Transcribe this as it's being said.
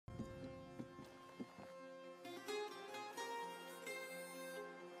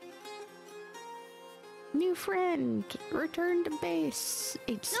New friend. Return to base.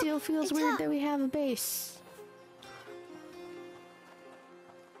 It still feels weird that we have a base.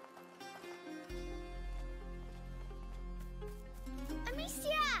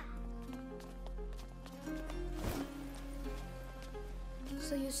 Amicia!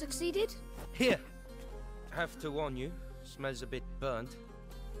 So you succeeded? Here. Have to warn you. Smells a bit burnt.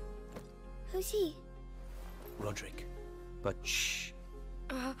 Who's he? Roderick. But shh.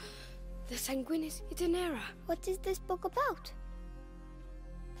 The Sanguinis Itinera. What is this book about?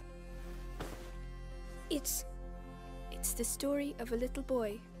 It's the story of a little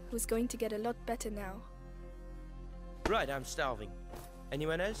boy who's going to get a lot better now. Right, I'm starving.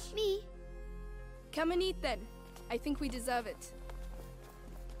 Anyone else? Me? Come and eat then. I think we deserve it.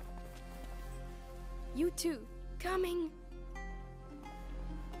 You too. Coming.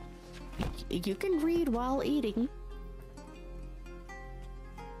 You can read while eating.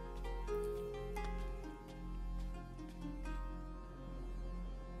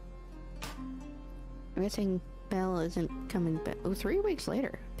 I'm guessing Belle isn't coming back. Oh, 3 weeks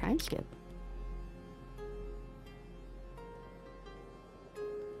later. Time skip.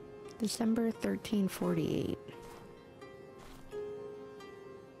 December 1348.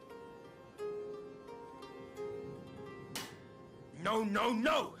 No, no,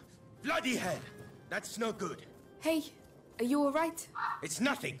 no! Bloody hell! That's no good. Hey, are you alright? It's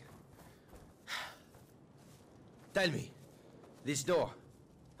nothing. Tell me, this door,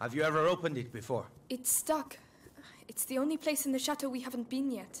 have you ever opened it before? It's stuck. It's the only place in the chateau we haven't been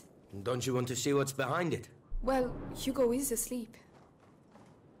yet. Don't you want to see what's behind it? Well, Hugo is asleep.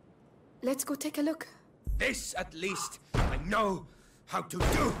 Let's go take a look. This, at least, I know how to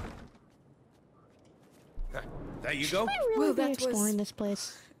do! There you go. I really Well, be that exploring was this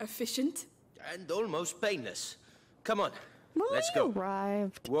place. efficient. And almost painless. Come on, When let's we go.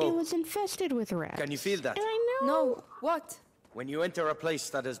 arrived, Whoa. it was infested with rats. Can you feel that? And I know. No, what? When you enter a place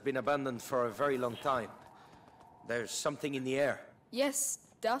that has been abandoned for a very long time, there's something in the air. Yes,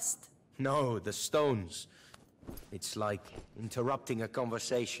 dust. No, the stones. It's like interrupting a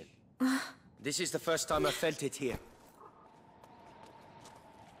conversation. This is the first time I felt it here.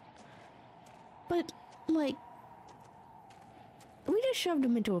 But, like, we just shoved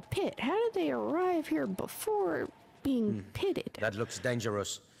them into a pit. How did they arrive here before being pitted? That looks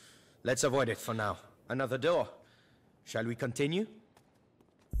dangerous. Let's avoid it for now. Another door. Shall we continue?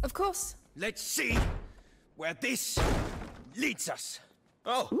 Of course. Let's see where this leads us.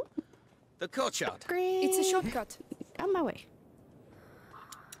 Oh, the courtyard. Great. It's a shortcut. On my way.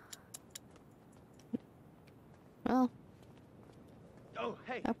 Well, Oh,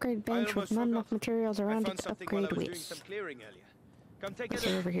 hey. upgrade I bench with almost not enough forgot. materials I around found it to something while I upgrade was doing waste. some clearing earlier. Come take a Let's see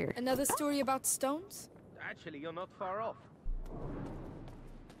look. over here. Another story about stones? Actually, you're not far off.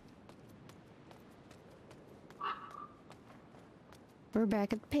 We're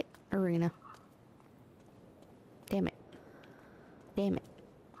back at the pit arena. Damn it. Damn it.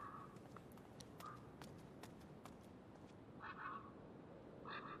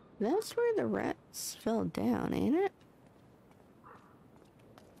 That's where the rats fell down, ain't it?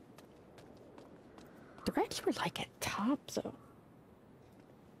 The rats were like at top, though.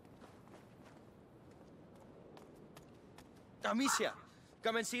 Amicia,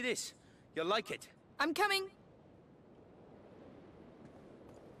 come and see this. You'll like it. I'm coming.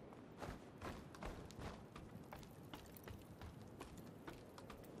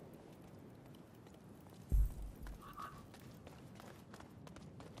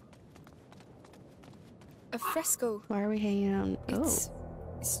 A fresco. Why are we hanging out? It's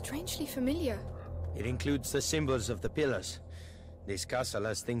strangely familiar. It includes the symbols of the pillars. This castle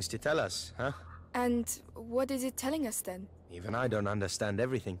has things to tell us, huh? And what is it telling us then? Even I don't understand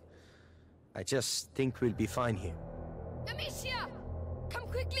everything. I just think we'll be fine here. Amicia! Come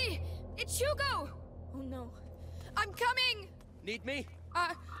quickly! It's Hugo! Oh no. I'm coming! Need me?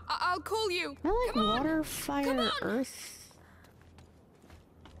 I'll call you. I like Come on! water, fire, Come on! earth.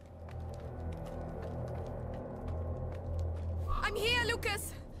 I'm here,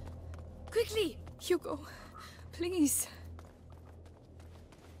 Lucas! Quickly! Hugo, please.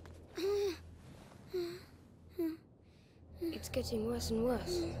 It's getting worse and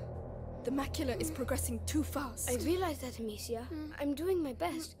worse. The macula is progressing too fast. I realize that, Amicia. I'm doing my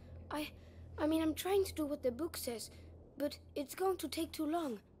best. I mean, I'm trying to do what the book says, but it's going to take too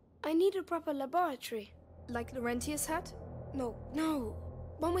long. I need a proper laboratory. Like Laurentius had? No,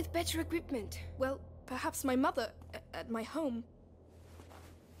 one with better equipment. Well, perhaps my mother at my home.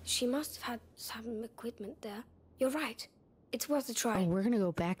 She must have had some equipment there. You're right. It's worth a try. Oh, we're gonna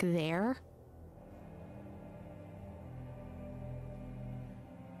go back there?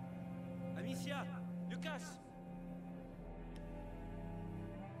 Amicia! Lucas!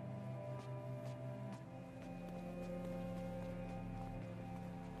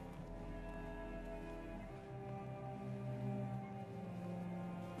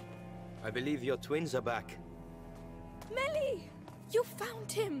 I believe your twins are back. Melly! You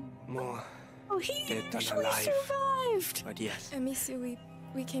found him! More Oh, he dead than actually alive. survived! But yes, Amicia,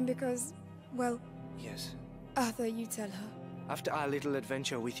 we came because, well, yes. Arthur, you tell her. After our little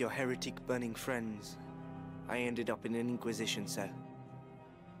adventure with your heretic-burning friends, I ended up in an Inquisition cell.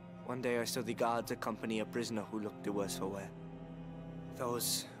 One day I saw the guards accompany a prisoner who looked the worse for wear.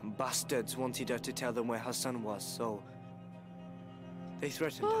 Those bastards wanted her to tell them where her son was, so they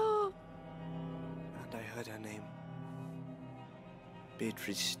threatened her. And I heard her name.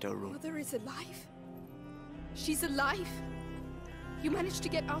 Beatrice Storeroom. Mother is alive? She's alive? You managed to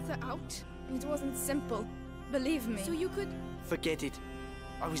get Arthur out? It wasn't simple. Believe me. So you could... Forget it.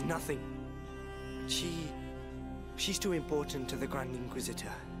 I was nothing. She's too important to the Grand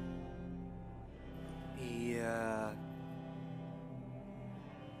Inquisitor. He,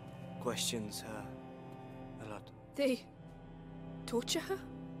 questions her a lot. They... torture her?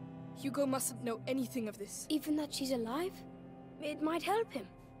 Hugo mustn't know anything of this. Even that she's alive? It might help him.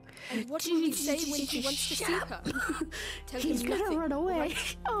 And what will he say when he wants to see her? Tell He's him gonna nothing, run away.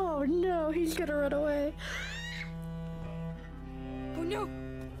 right? Oh no, he's gonna run away. Oh no!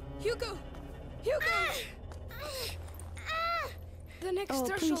 Hugo! Hugo! The next Oh, please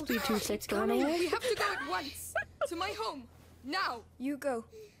threshold. be too sick It's to run coming. away. We have to go at once! To my home! Now! You go.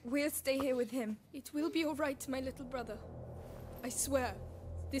 We'll stay here with him. It will be alright, my little brother. I swear.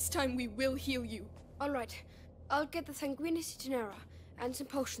 This time we will heal you. All right. I'll get the Sanguinis Itinera and some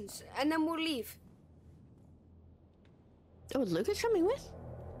potions, and then we'll leave. Oh, is Lucas coming with?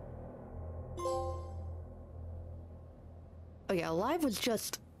 Oh yeah, alive was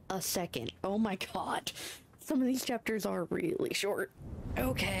just a second. Oh my god. Some of these chapters are really short.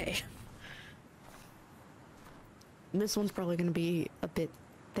 Okay. This one's probably gonna be a bit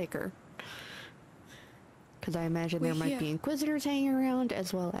thicker. Because I imagine there might be Inquisitors hanging around,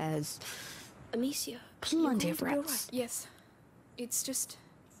 as well as Amicia, plenty you're of going to be rats. Yes. It's just...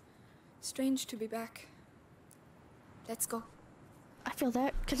 strange to be back. Let's go. I feel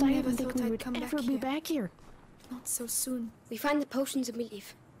that, because I never didn't think thought we I'd would come ever back be here. back here. Not so soon. We find the potions and we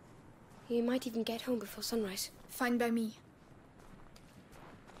leave. We might even get home before sunrise. Fine by me.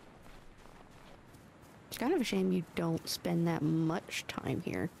 It's kind of a shame you don't spend that much time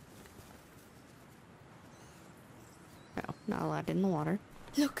here. Oh, not allowed in the water.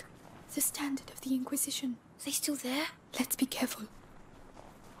 Look! The standard of the Inquisition. Are they still there? Let's be careful.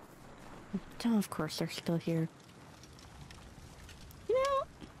 Oh, of course they're still here. You know,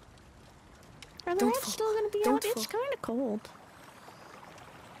 are the Don't rats fall. still gonna be Don't out? It's fall. kind of cold.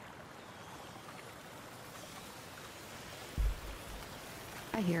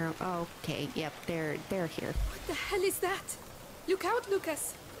 I hear them. Oh, okay, yep, they're here. What the hell is that? Look out,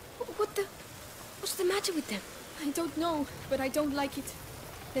 Lucas! What's the matter with them? I don't know, but I don't like it.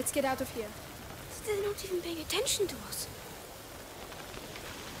 Let's get out of here. They're not even paying attention to us.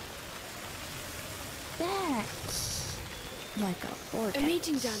 That's like a vortex. A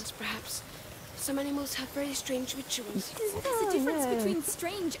mating dance, perhaps. Some animals have very strange rituals. There's a difference between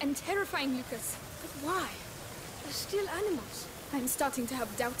strange and terrifying, Lucas. But why? They're still animals. I'm starting to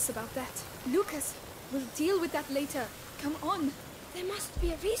have doubts about that. Lucas, we'll deal with that later. Come on. There must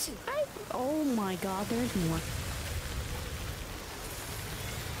be a reason. Oh my god, there's more.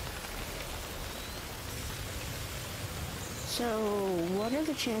 So, what are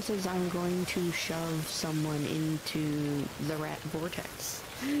the chances I'm going to shove someone into the rat vortex?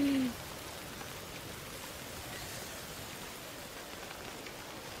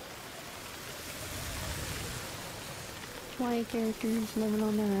 White characters living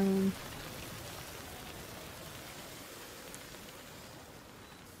on their own.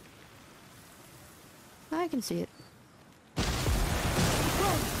 I can see it.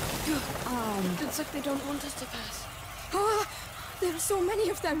 Looks like they don't want us to pass. Ah, there are so many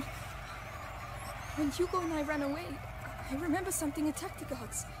of them. When Hugo and I ran away, I remember something attacked the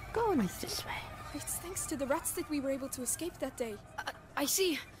gods. Going this way. It's thanks to the rats that we were able to escape that day. I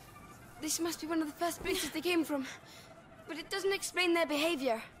see. This must be one of the first places they came from. But it doesn't explain their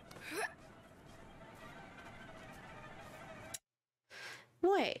behavior.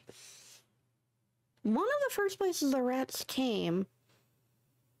 Wait. One of the first places the rats came...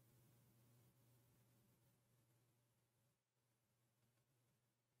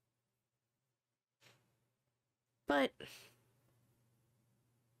 But...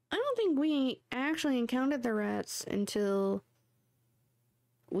 I don't think we actually encountered the rats until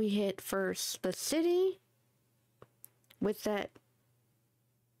we hit first the city with that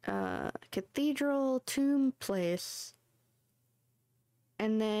cathedral tomb place,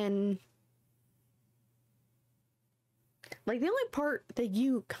 and then Like, the only part that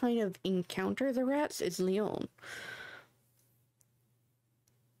you kind of encounter the rats is Leon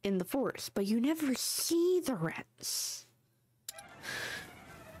in the forest, but you never see the rats.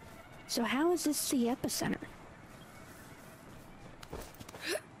 So how is this the epicenter?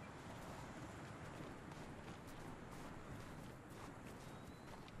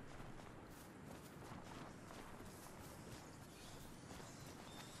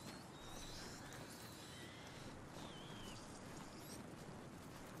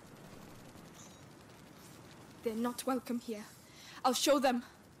 They're not welcome here. I'll show them.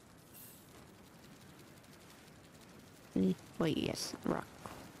 Wait, yes, rock.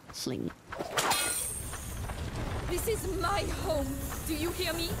 Sling. This is my home. Do you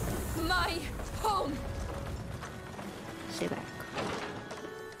hear me? My home. Stay back.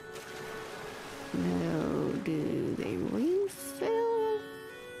 No, do they refill?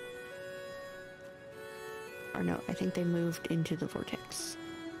 Or no, I think they moved into the vortex.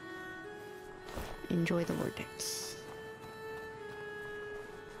 Enjoy the vortex.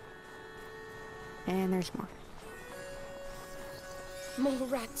 And there's more. More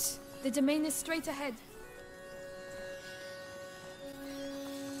rats. The domain is straight ahead.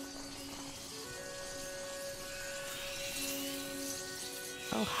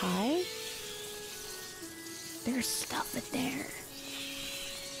 Oh, hi. There's stuff in there.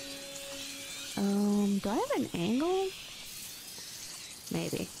 Do I have an angle?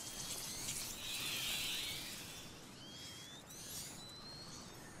 Maybe.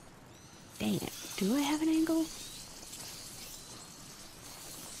 Dang it. Do I have an angle?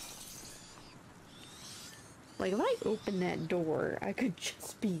 Like, if I open that door, I could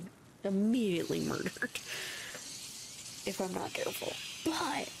just be immediately murdered. If I'm not careful.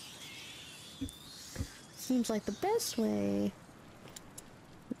 But seems like the best way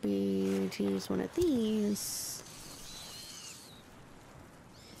would be to use one of these.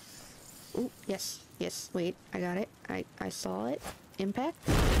 Oh, yes, yes, wait, I got it. I saw it. Impact.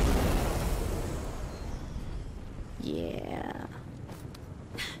 Yeah.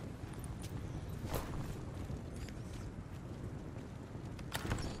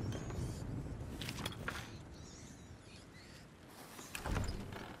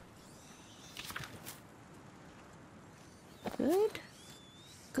 Good.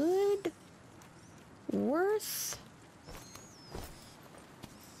 Good. Worth.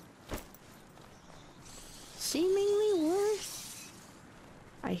 Seemingly worth.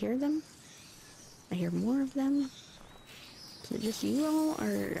 I hear them. I hear more of them. Is it just you all?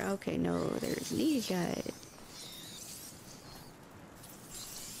 Or, okay, no, there's these guys.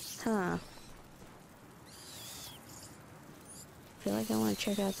 Huh. I feel like I want to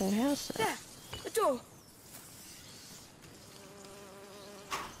check out that house though. There! A door!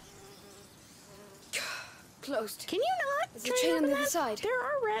 Closed. Can you not? There's a try chain out on the of other that? side. There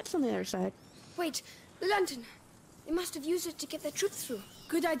are rats on the other side. Wait, the lantern. They must have used it to get their trip through.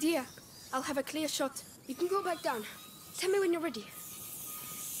 Good idea. I'll have a clear shot. You can go back down. Tell me when you're ready.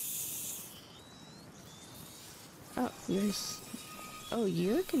 Oh,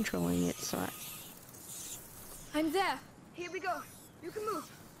 you're controlling it, so I'm there. Here we go. You can move.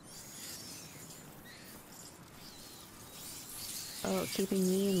 Oh, keeping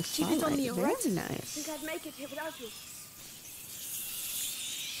me in the Keep it on spotlight. me, all Very right? nice. Think I'd make it here without you.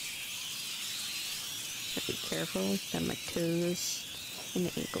 Gotta be careful that my toes and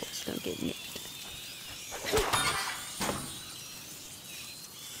ankles don't get nicked.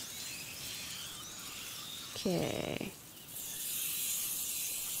 Okay.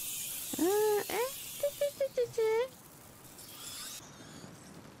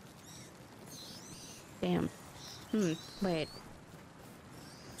 Damn. Wait.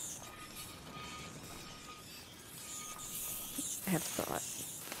 I have thought.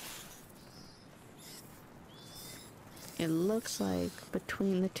 It looks like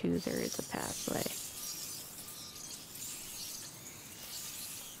between the two there is a pathway.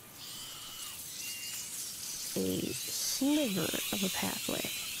 A sliver of a pathway.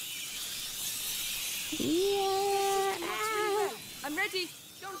 Yeah! I'm ready.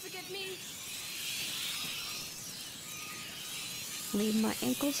 Don't forget me. Leave my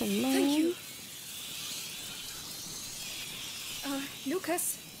ankles alone. Thank you.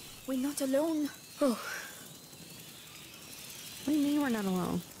 Lucas, we're not alone. Oh, What do you mean we're not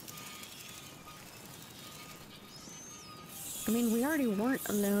alone? I mean, we already weren't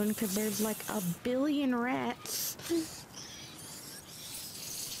alone because there's like a billion rats.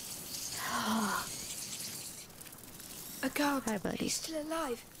 a guard. Hi, buddy. He's still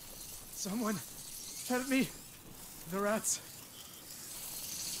alive. Someone, help me! The rats.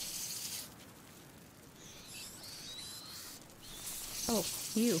 Oh,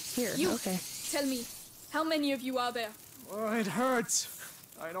 you. Here. You. Okay. Tell me, how many of you are there? Oh, it hurts.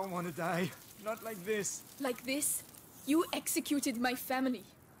 I don't want to die. Not like this. Like this? You executed my family.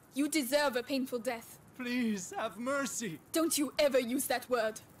 You deserve a painful death. Please, have mercy. Don't you ever use that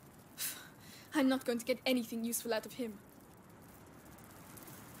word. I'm not going to get anything useful out of him.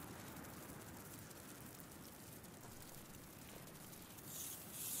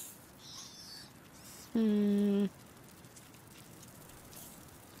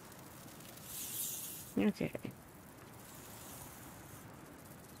 Okay.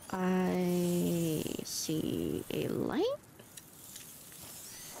 I see a light.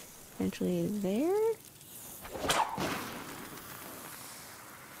 Eventually there.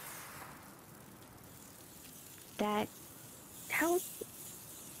 That... How...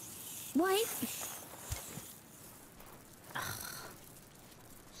 What?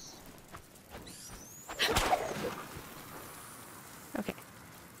 Okay.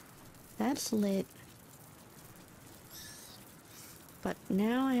 That's lit. But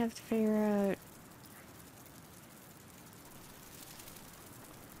now I have to figure out...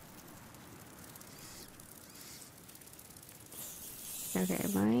 Okay,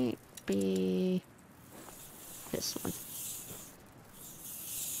 it might be this one.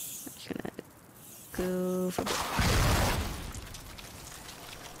 I'm just gonna go for...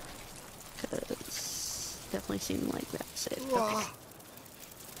 Because definitely seemed like that's it. Okay.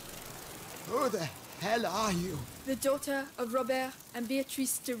 Who the hell are you? The daughter of Robert and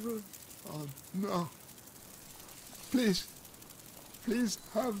Beatrice de Rune. Oh, no. Please. Please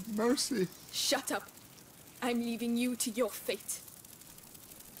have mercy. Shut up. I'm leaving you to your fate.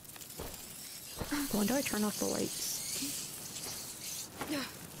 When do I turn off the lights?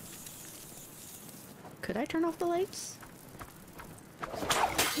 Could I turn off the lights?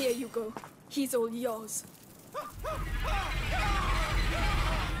 Here you go. He's all yours.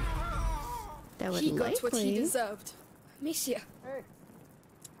 That would He got what he likely... deserved. Monsieur. Hey.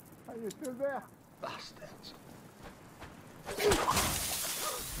 Are you still there? Bastards.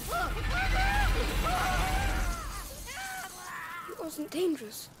 It wasn't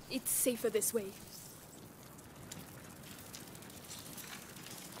dangerous. It's safer this way.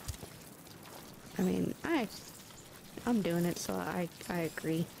 I mean, I'm doing it, so I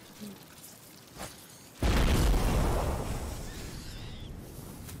agree.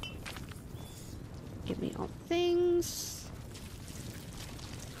 Give me all things.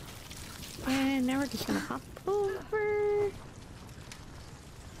 And now we're just gonna hop over.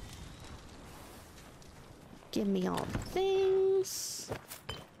 Give me all things.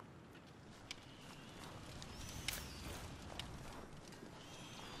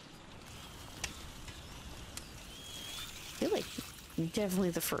 I feel like definitely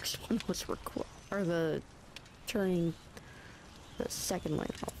the first one was required, or the second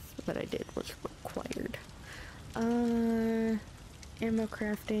light off that I did was required. Ammo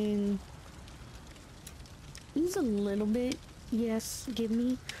crafting. Use a little bit, yes, give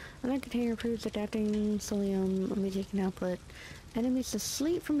me. Another container proves adapting Solium will be taken output. Enemies to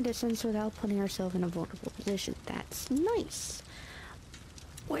sleep from a distance without putting ourselves in a vulnerable position. That's nice.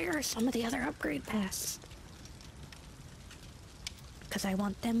 Where are some of the other upgrade paths? Because I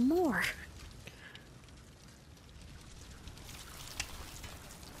want them more.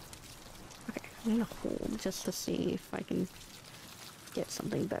 Okay, I'm gonna hold just to see if I can get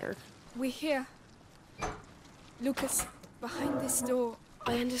something better. We're here. Lucas, behind this door.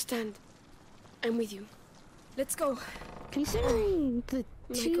 I understand. I'm with you. Let's go. Considering the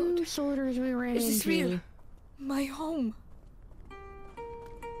My two God. soldiers we ran Is this into... real? My home.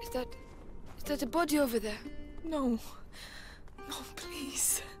 Is that a body over there? No. No,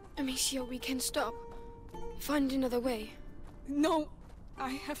 please. Amicia, we can stop. Find another way. No.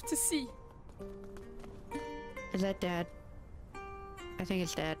 I have to see. Is that Dad? I think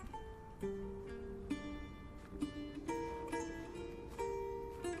it's Dad.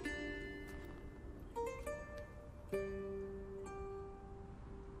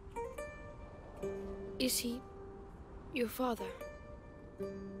 Is he your father?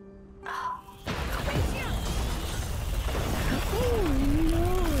 Oh no!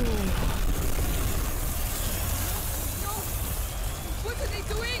 No! What are they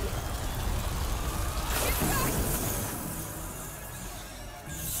doing? Get back!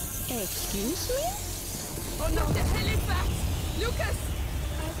 Excuse me? Oh no, the hell is that? Lucas!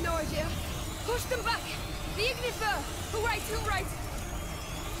 I have no idea. Push them back! The Ignifer! Who right?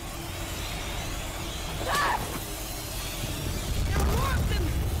 Ah! There are more of them!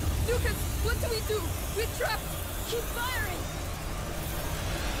 Lucas, what do we do? We're trapped! Keep firing!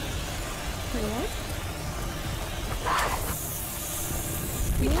 Wait, what?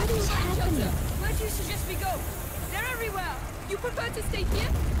 What is happening? Where do you suggest we go? They're everywhere. You prefer to stay here?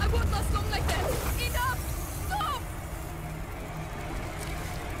 I won't last long like that. Enough! Stop!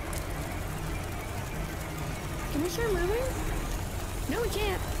 Can we start moving? No, we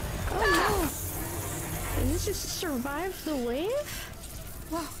can't. Oh no! Did this just survive the wave?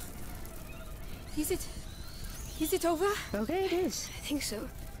 Wow. Is it over? Okay, it is. I think so.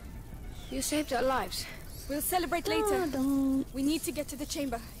 You saved our lives. We'll celebrate later. Don't. We need to get to the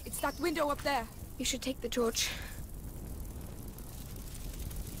chamber. It's that window up there. You should take the torch.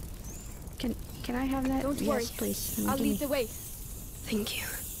 Can I have that? Don't worry. Yes, please. I'll lead the way. Thank you.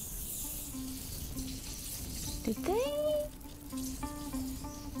 Did they?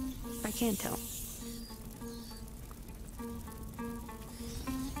 I can't tell.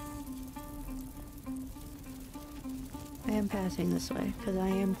 I am passing this way because I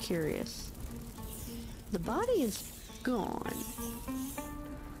am curious. The body is gone.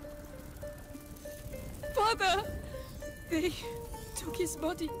 Father! They took his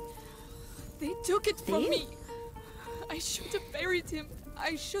body. They took it from me. I should have buried him.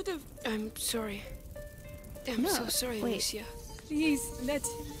 I should have. I'm sorry. I'm so sorry, wait. Alicia. Please let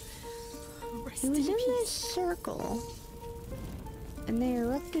him rest He was in peace. this circle, and they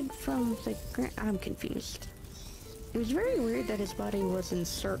erupted from the ground. I'm confused. It was very weird that his body was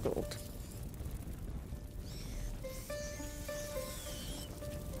encircled.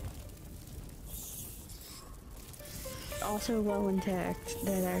 Also well intact.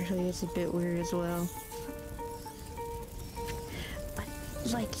 That actually is a bit weird as well. But,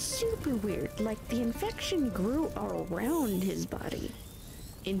 like, super weird. Like, the infection grew around his body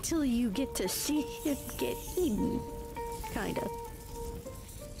until you get to see him get eaten. Kinda.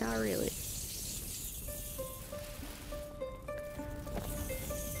 Not really.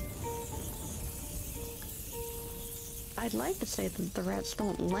 I'd like to say that the rats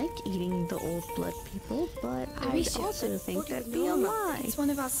don't like eating the old blood people, but I also think that'd be a lie. It's one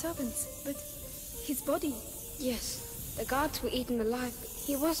of our servants, but his body. Yes, the guards were eaten alive, but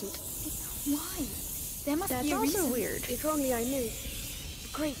he wasn't. Why? There must That's be a also reason. weird. If only I knew. The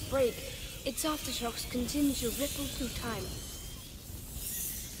Great Break. Its aftershocks continue to ripple through time.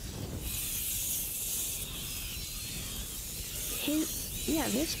 Yeah,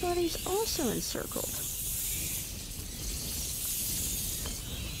 this body's also encircled.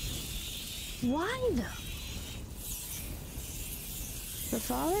 Why though? The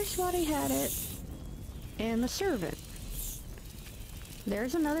father's body had it, and the servant.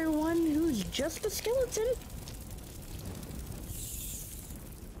 There's another one who's just a skeleton.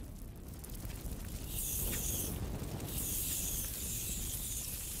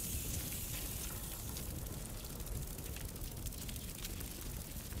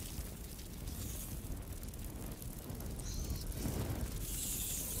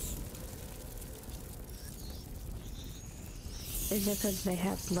 Is it because they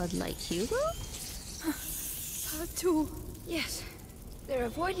have blood like Hugo? Two. Yes, they're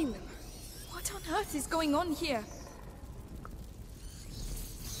avoiding them. What on earth is going on here?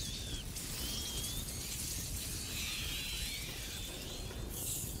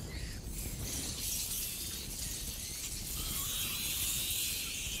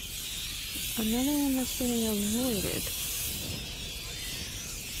 Another one that's getting avoided.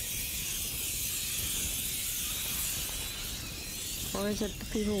 Or is it the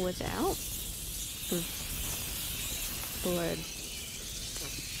people without the blood,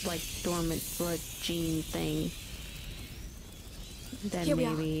 like dormant blood gene thing? Then Here we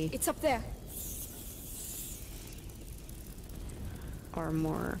maybe are. It's up there. are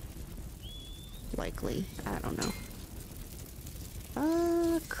more likely. I don't know.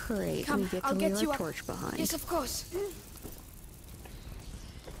 Great. Come, We get to I'll leave get you our up. torch behind. Yes, of course.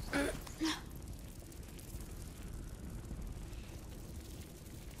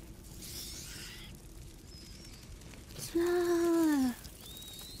 Ah.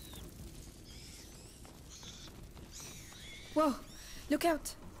 Whoa, look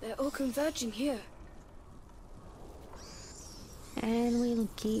out. They're all converging here. And we'll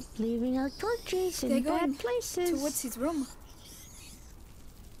keep leaving our torches in They're bad going places. towards his room.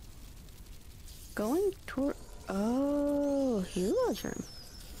 Going toward... Oh, Hugo's room.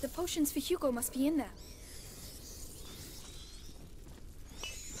 The potions for Hugo must be in there.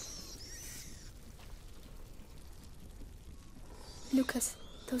 Lucas,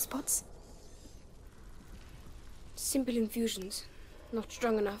 those pots? Simple infusions. Not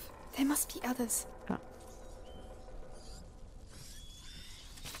strong enough. There must be others. Oh.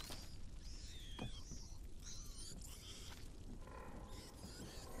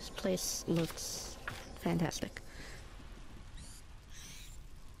 This place looks fantastic.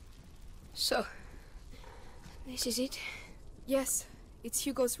 So, this is it? Yes, it's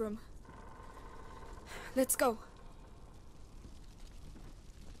Hugo's room. Let's go.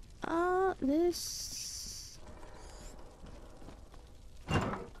 This...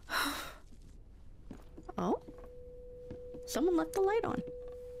 Oh? Someone left the light on.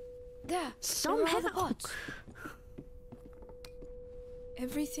 There. Somehow. The pots.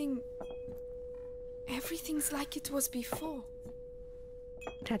 Everything's like it was before.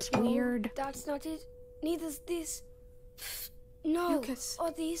 That's weird. No, that's not it. Neither's this. No. Lucas.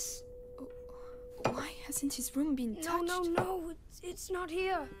 Or this. Why hasn't his room been touched? No. It's not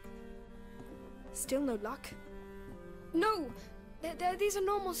here. Still no luck? No. These are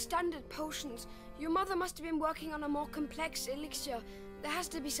normal standard potions. Your mother must have been working on a more complex elixir. There has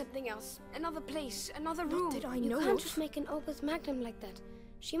to be something else. Another place, another room. Not that I know You can't of. just make an opus magnum like that.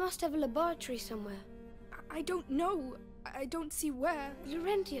 She must have a laboratory somewhere. I don't know. I don't see where.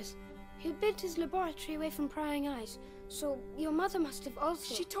 Laurentius. He built his laboratory away from prying eyes. So your mother must have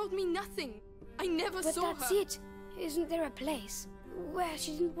also... She told me nothing. I never saw her. But that's it. Isn't there a place where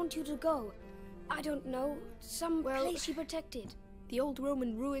she didn't want you to go? I don't know. Some place she protected. The old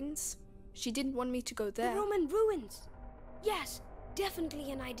Roman ruins. She didn't want me to go there. The Roman ruins? Yes,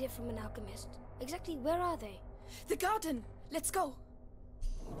 definitely an idea from an alchemist. Exactly where are they? The garden! Let's go!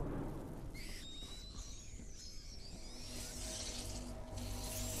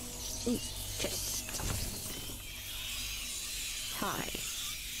 Chest. Hi.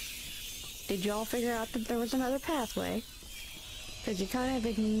 Did y'all figure out that there was another pathway? Because you kind of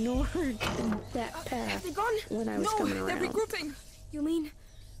ignored that path Have they gone? when I was coming around. They're regrouping! You mean...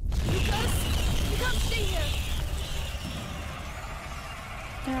 Lucas! You can't stay here!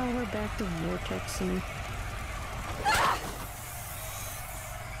 Now we're back to vortexing.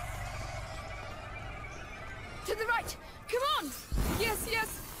 To the right! Come on! Yes!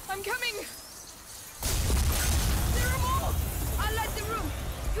 I'm coming! There are more! I'll light the room!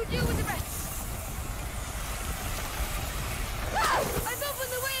 You deal with the rest! I've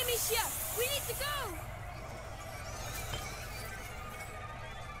opened the way, Amicia! We need to go!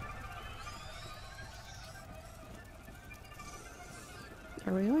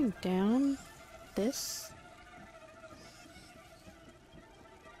 Are we going down this?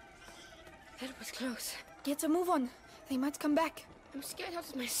 That was close. Get a move on. They might come back. I'm scared out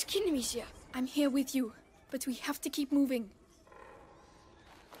of my skin, Amicia. I'm here with you, but we have to keep moving.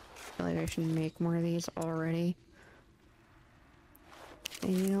 I feel like I should make more of these already.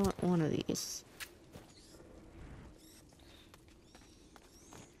 And you know what? One of these.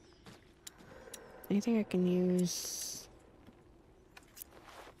 Anything I can use?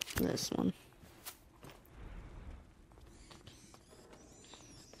 This one.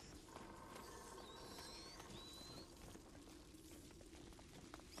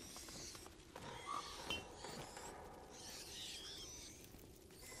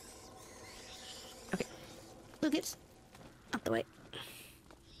 Okay. Lucas, out the way.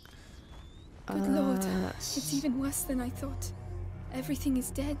 Good Lord, it's even worse than I thought. Everything is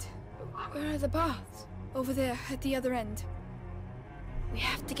dead. Where are the baths? Over there, at the other end. We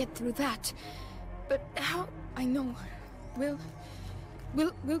have to get through that. But how? I know. We'll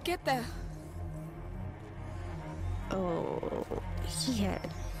get there. Oh, he had a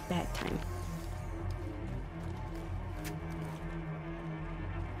bad time.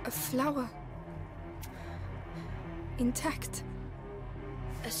 A flower. Intact.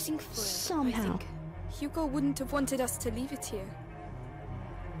 A cinquefoil, I Somehow. think. Hugo wouldn't have wanted us to leave it here.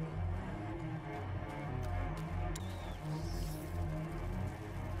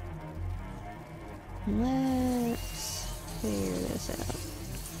 Let's figure this out.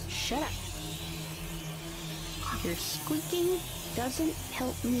 Shut up. Your squeaking doesn't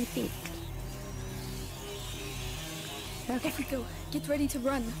help me think. Okay. Off we go. Get ready to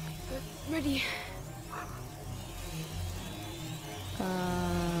run. Ready.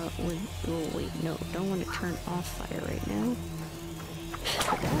 Wait, no, don't want to turn off fire right now.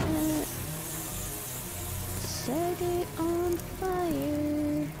 Gotta set it on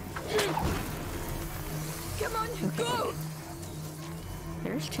fire. Come on, Okay. go!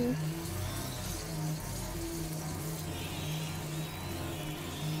 There's two.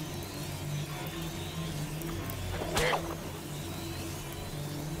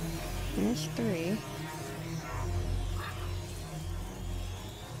 There's three.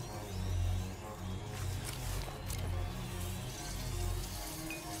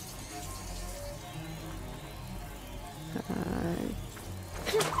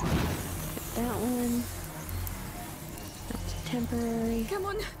 That one. That's temporary. Come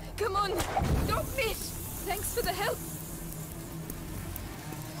on! Don't miss! Thanks for the help!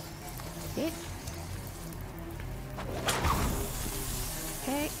 Hit.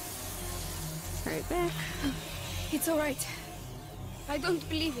 Okay. Right back. It's all right. I don't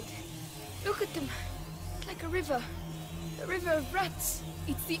believe it. Look at them. It's like a river. A river of rats.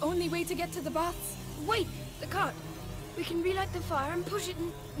 It's the only way to get to the baths. Wait, the cart. We can relight the fire and push it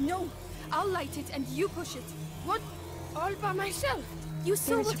in. No, I'll light it and you push it. What? All by myself? You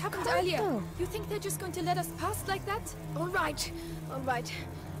saw There's what a happened cart, earlier. though. You think they're just going to let us pass like that? All right, all right.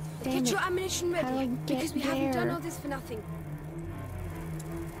 Damn Get it. your ammunition How do I ready, get because we haven't done there? all this for nothing.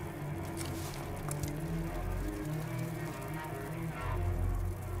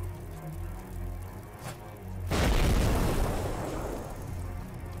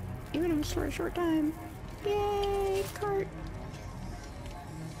 Even if it's for a short time. Yay, cart.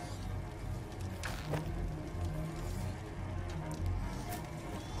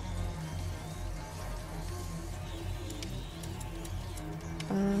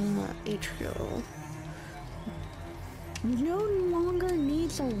 Atrial. No longer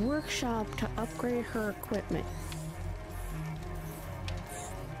needs a workshop to upgrade her equipment.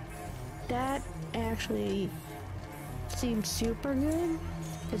 That actually seems super good,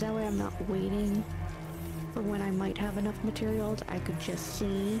 because that way I'm not waiting for when I might have enough materials. I could just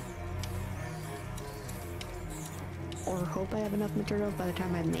see or hope I have enough materials by the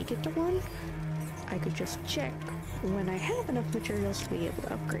time I make it to one. I could just check when I have enough materials to be able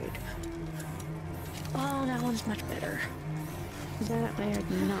to upgrade. Oh, that one's much better. That way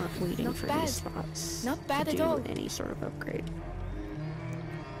I'm not waiting Not for bad. these spots Not bad to at do all. any sort of upgrade.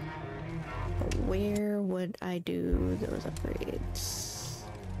 But where would I do those upgrades?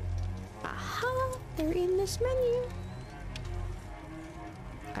 Aha! They're in this menu!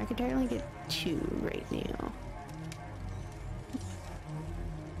 I could technically get 2 right now.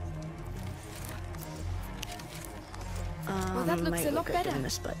 Well, that looks might a lot regret better. doing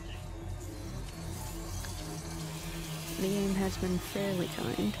this, but the game has been fairly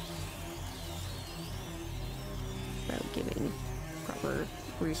kind about giving proper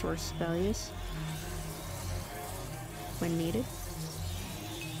resource values when needed.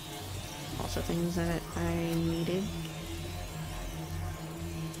 Also things that I needed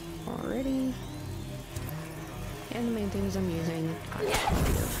already. And the main things I'm using, I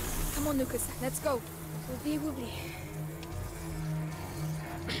have. Come on, Lucas, let's go. Woobly woobly.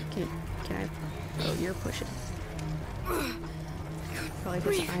 Can I? Oh, you're pushing. Probably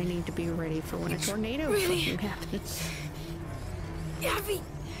because I need to be ready for when a tornado fucking happens. Yavi!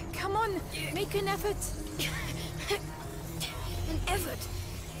 Come on, make an effort. An effort.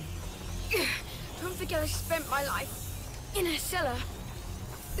 Don't forget I spent my life in a cellar.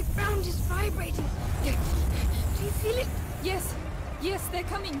 The ground is vibrating. Do you feel it? Yes, yes, they're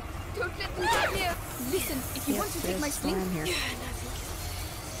coming. Don't let them get near. Listen, if you Yep, want to take my there's sling, one here.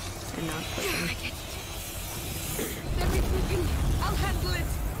 And not I pushing. get it. They're regrouping. I'll handle it.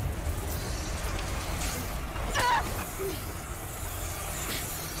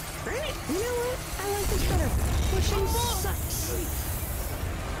 Right? You know what? I like this better. Pushing sucks.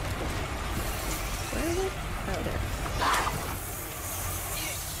 Where is it? Oh, there.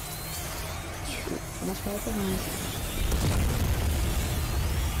 Almost fell behind.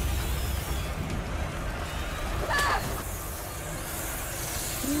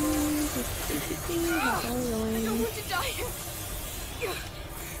 I don't want to die.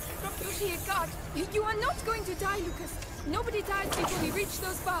 Stop pushing a cart. you are not going to die, Lucas. Nobody dies before we reach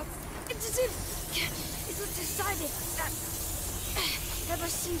those baths. It's as if it was decided that ever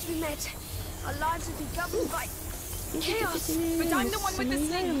since we met, our lives would be governed by chaos. But I'm the one with the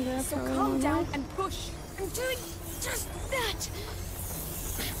sling, so calm down and push. I'm doing just that.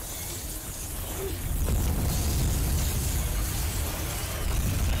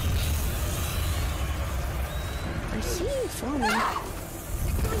 I see you falling. They're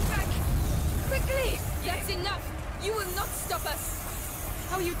coming back. Quickly! That's enough. You will not stop us.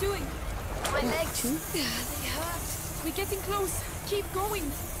 How are you doing? My legs. They hurt. We're getting close. Keep going.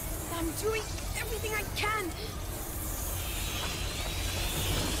 I'm doing everything I can.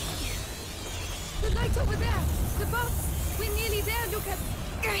 The light over there. The bus. We're nearly there, Lucas.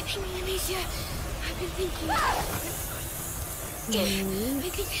 Everything, Amicia. I've been thinking. I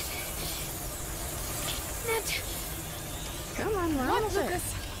think that Come on, we're What, almost there.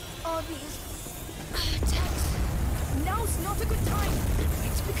 Lucas? all these attacks. Now's not a good time.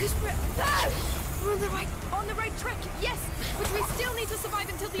 It's because we're On the right track, yes. But we still need to survive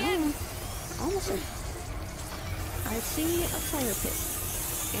until the end. Almost there. I see a fire pit.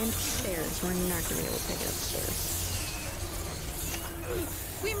 And stairs. We're not going to be able to take it upstairs.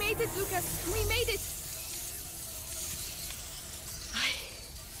 We made it, Lucas. We made it.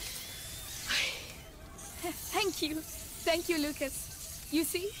 Thank you. Thank you, Lucas. You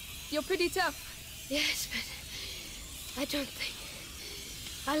see? You're pretty tough. Yes, but I don't think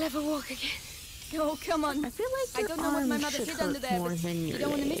I'll ever walk again. Oh, come on. I feel like I your don't know what my arms mother should hid under hurt there, more but than you your don't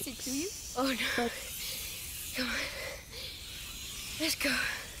want to miss it, legs. do you? Oh no. But Come on. Let's go.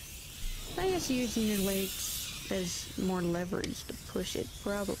 I guess using your legs as more leverage to push it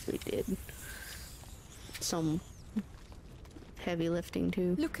probably did some heavy lifting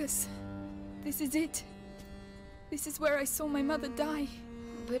too. Lucas, this is it. This is where I saw my mother die.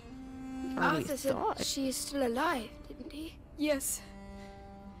 But Or we Arthur said thought. she is still alive, didn't he? Yes.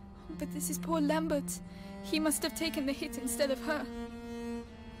 But this is poor Lambert. He must have taken the hit instead of her.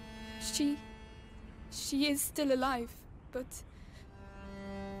 She is still alive, but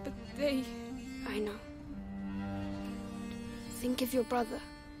they... I know. Think of your brother.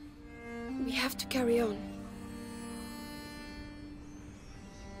 We have to carry on.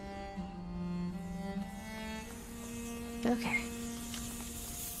 Okay.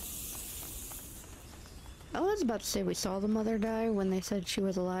 I was about to say we saw the mother die when they said she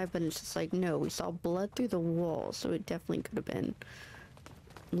was alive, but it's just like, no, we saw blood through the wall, so it definitely could have been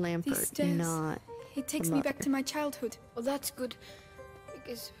These Lampert, stairs. not It takes the me back mother. to my childhood. Well, that's good,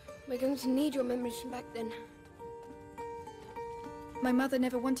 because we're going to need your memories from back then. My mother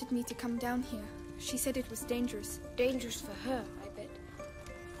never wanted me to come down here. She said it was dangerous. Dangerous for her, I bet.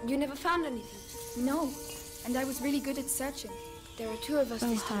 You never found anything. No, and I was really good at searching. There are two of us Oh,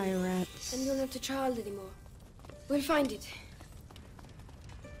 this hi, time, rats. and you're not a child anymore. We'll find it.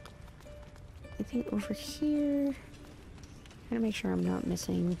 I think over here... Gotta make sure I'm not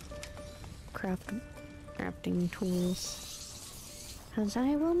missing crafting tools. Because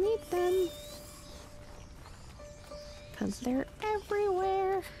I will need them. Because they're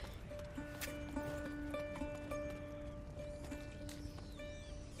everywhere.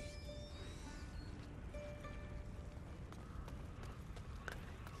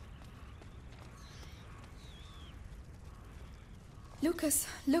 Lucas,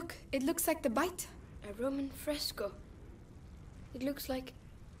 look, it looks like the bite. A Roman fresco. It looks like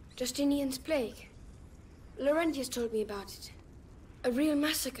Justinian's plague. Laurentius told me about it. A real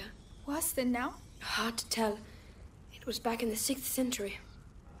massacre. Worse than now? Hard to tell. It was back in the 6th century.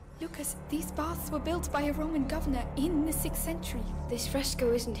 Lucas, these baths were built by a Roman governor in the 6th century. This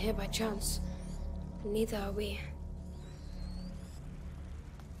fresco isn't here by chance. Neither are we.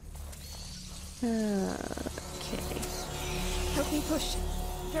 Okay. Help me push.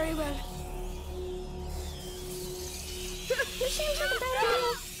 Very well. This seems like a bad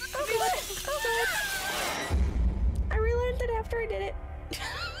idea. Oh god. Oh god. I realized it after I did it.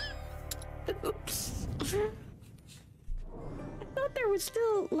 Oops. I thought there was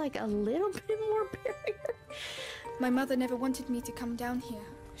still like a little bit more barrier. My mother never wanted me to come down here.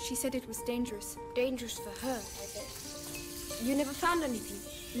 She said it was dangerous. Dangerous for her, I bet. You never found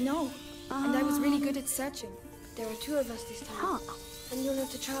anything. No, and I was really good at searching. There are two of us this time. Huh. And you're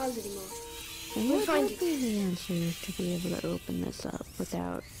not a child anymore. And We'll what find would it. be the answer to be able to open this up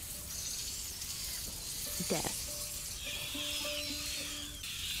without death?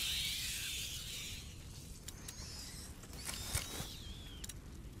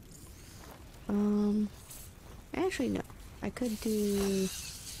 Actually no. I could do...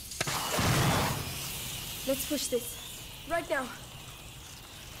 Let's push this. Right now.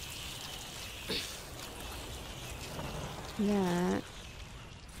 that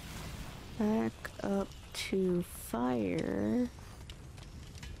back up to fire.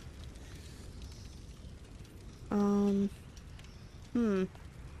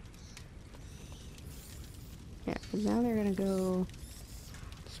 Yeah, 'cause now they're gonna go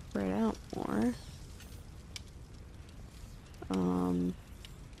spread out more.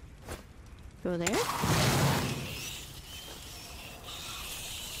 Go there.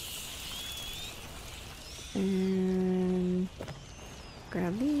 And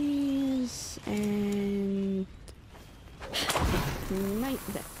grab these and ignite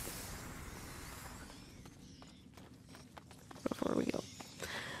that before we go.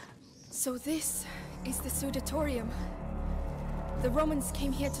 So this is the Sudatorium. The Romans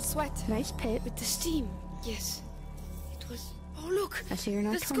came here to sweat. Nice pit. With the steam. Yes. It was... Oh, look! I see you're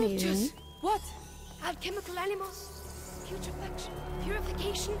not The sculptures! tornadoing. What? Alchemical animals. Putrefaction.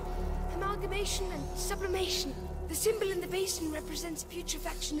 Purification. Amalgamation and sublimation. The symbol in the basin represents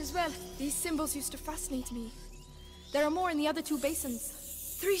putrefaction as well. These symbols used to fascinate me. There are more in the other two basins.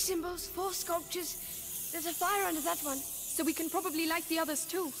 3 symbols, 4 sculptures. There's a fire under that one. So we can probably light the others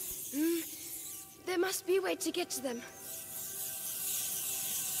too. There must be a way to get to them.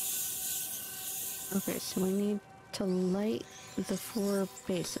 Okay, so we need to light the 4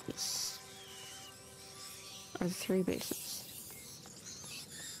 bases. are the 3 bases.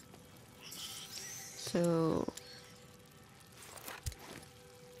 So...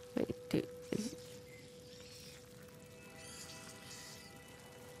 Wait, dude,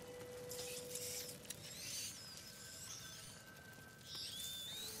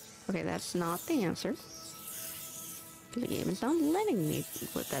 okay, that's not the answer. The game is not letting me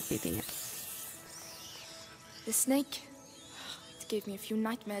let that be the answer. The snake. It gave me a few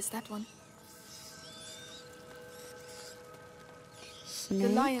nightmares, that one. Snake? The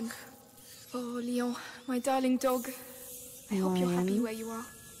lion. Oh, Leon, my darling dog. I hope you're happy where you are.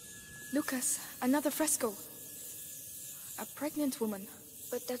 Lucas, another fresco. A pregnant woman.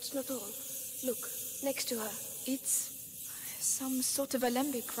 But that's not all. Look, next to her. It's some sort of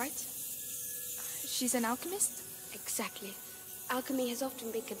alembic, right? She's an alchemist? Exactly. Alchemy has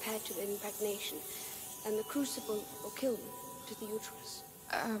often been compared to impregnation, and the crucible or kiln to the uterus.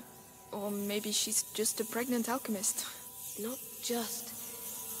 Or maybe she's just a pregnant alchemist. Not just.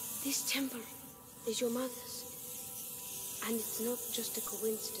 This temple is your mother's. And it's not just a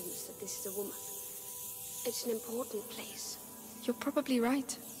coincidence that this is a woman. It's an important place. You're probably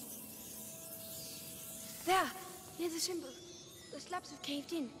right. There, near the symbol. The slabs have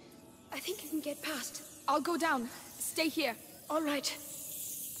caved in. I think you can get past. I'll go down. Stay here. All right.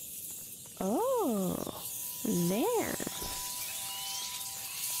 Oh, there.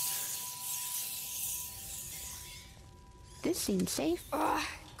 This seems safe. Ah,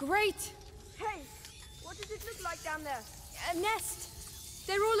 great. Hey, what does it look like down there? A nest.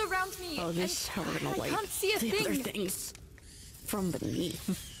 They're all around me. Oh, this is how we're gonna I can't see a the other thing. things from beneath.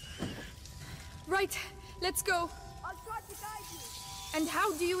 Right, let's go. I'll try to guide you. And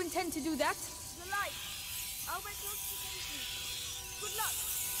how do you intend to do that? The light. I'll wait notification. Good luck.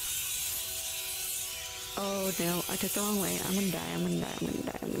 Oh no, I took the wrong way. I'm gonna die, I'm gonna die, I'm gonna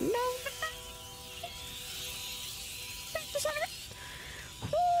die, I'm gonna die.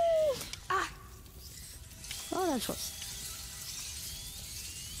 Woo! Ah! Oh, that's close.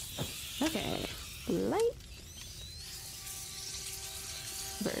 Okay, light.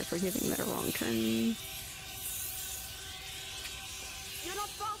 Very forgiving that a wrong turn. You're not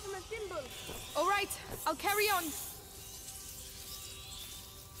far from a symbol. All right, I'll carry on.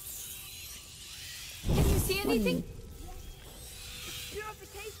 Can you see anything? It's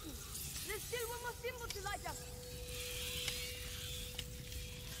purification. There's still one more symbol to light up.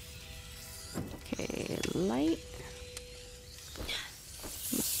 Okay, light.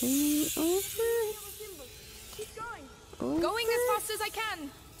 Staying over. Keep going. Over. Going as fast as I can.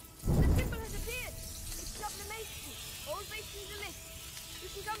 The symbol has appeared. It's sublimation. All based in the list. You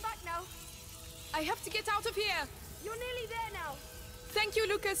can come back now. I have to get out of here. You're nearly there now. Thank you,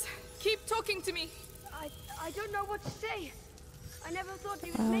 Lucas. Keep talking to me. I don't know what to say. I never thought we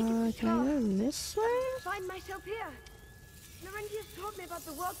would make it this Can I far. go this way? Find myself here. Laurentius told me about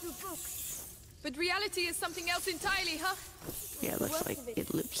the world through books. But reality is something else entirely, huh? Yeah, it looks like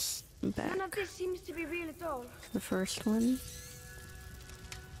it loops back. None of this seems to be real at all. The first one.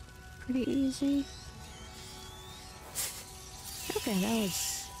 Pretty easy. Okay, that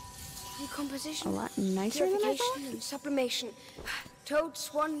was Decomposition, a lot nicer than I purification, thought. and sublimation. Toad,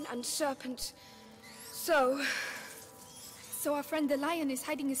 swan, and serpent. So our friend the lion is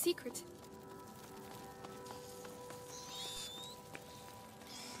hiding a secret.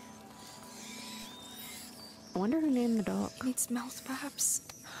 I wonder who named the dog. In its mouth, perhaps.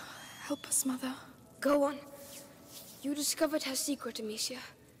 Help us, Mother. go on. You discovered her secret, Amicia.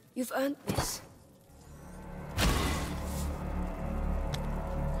 You've earned this.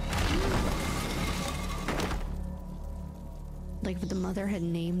 Like if the mother had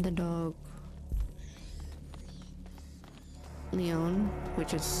named the dog Leon,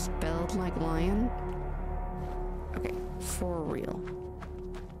 which is spelled like lion. Okay, for real.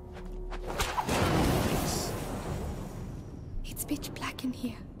 It's pitch black in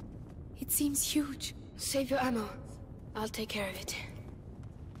here. It seems huge. Save your ammo. I'll take care of it.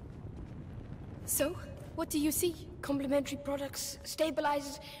 So, what do you see? Complementary products,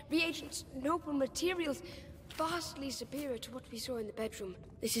 stabilizers, reagents, noble materials, vastly superior to what we saw in the bedroom.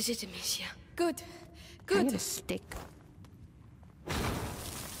 This is it, Amicia. Good. Can I Good. get a stick?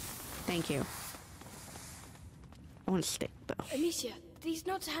 Thank you. I want a stick, though. Amicia, these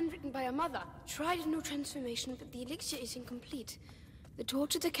notes are handwritten by your mother. Tried a new transformation, but the elixir is incomplete. The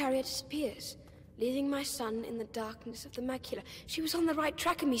torch of the carrier disappears, leaving my son in the darkness of the macula. She was on the right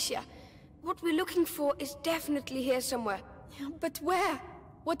track, Amicia. What we're looking for is definitely here somewhere. But where?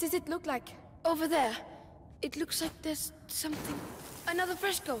 What does it look like? Over there. It looks like there's something... Another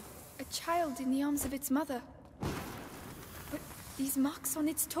fresco. A child in the arms of its mother. But these marks on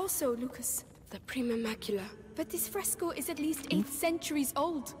its torso, Lucas. The prima macula. But this fresco is at least 8 centuries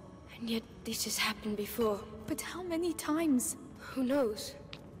old. And yet this has happened before. But how many times? Who knows?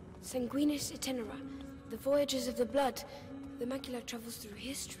 Sanguinis itinera, the voyages of the blood. The macula travels through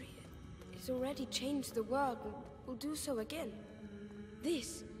history. It's already changed the world and will do so again.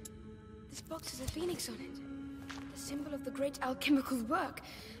 This box has a phoenix on it. The symbol of the great alchemical work.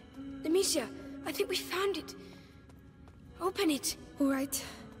 Amicia, I think we found it. Open it. All right.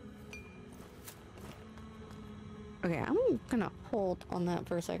 Okay, I'm gonna hold on that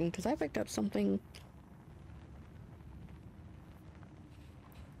for a second because I picked up something.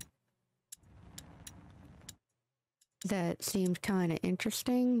 That seemed kind of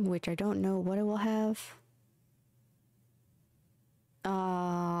interesting, which I don't know what it will have.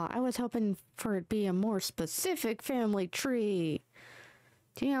 I was hoping for it to be a more specific family tree.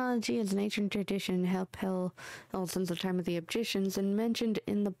 Genealogy is an ancient tradition held since the time of the Egyptians and mentioned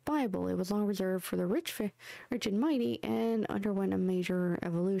in the Bible. It was long reserved for the rich and mighty and underwent a major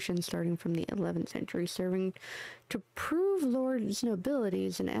evolution starting from the 11th century, serving to prove lords'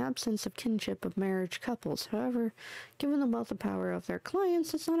 nobilities and absence of kinship of marriage couples. However, given the wealth and power of their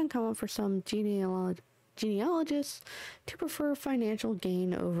clients, it's not uncommon for some genealogists to prefer financial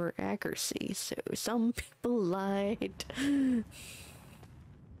gain over accuracy. So some people lied.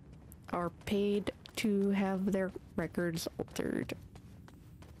 Are paid to have their records altered.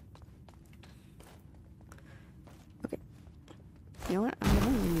 Okay. You know what? I'm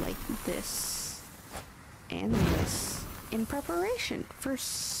gonna like this and this in preparation for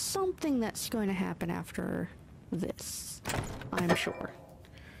something that's going to happen after this, I'm sure.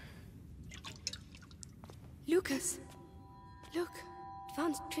 Lucas, look.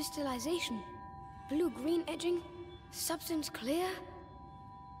 Advanced crystallization. Blue-green edging. Substance clear.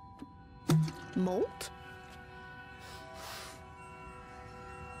 Molt?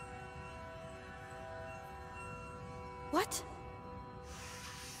 What?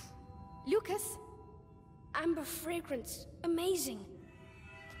 Lucas? Amber fragrance. Amazing.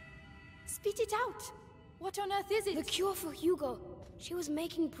 Spit it out. What on earth is it? The cure for Hugo. She was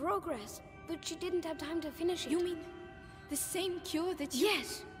making progress, but she didn't have time to finish it. You mean the same cure that you...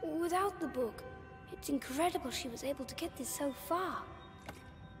 Yes, without the book. It's incredible she was able to get this so far.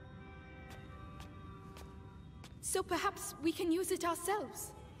 So perhaps we can use it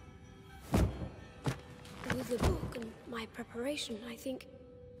ourselves. With the book and my preparation, I think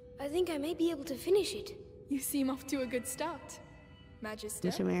I may be able to finish it. You seem off to a good start, Magister.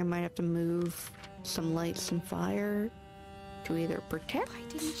 Assuming I might have to move some lights and fire to either protect. Why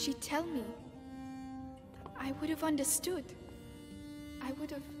didn't she tell me? I would have understood. I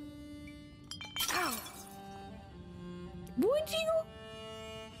would have... Ow! Would you?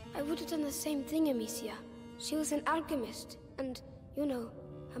 I would have done the same thing, Amicia. She was an alchemist, and, you know,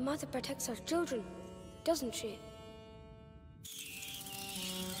 her mother protects her children, doesn't she?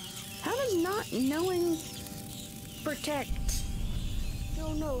 How does not knowing protect?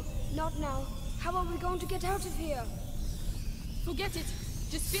 No, not now. How are we going to get out of here? Forget it.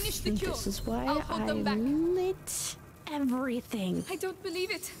 Just finish the cure. This is why I'll hold them back. lit everything. I don't believe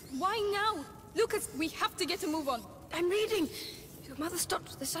it. Why now? Lucas, we have to get a move on. I'm reading. Your mother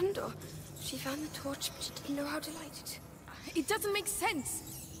stopped at the sun door. She found the torch, but she didn't know how to light it. It doesn't make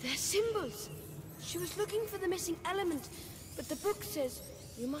sense. They're symbols. She was looking for the missing element, but the book says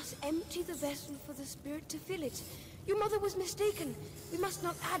you must empty the vessel for the spirit to fill it. Your mother was mistaken. We must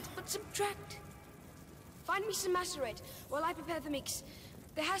not add, but subtract. Find me some macerate while I prepare the mix.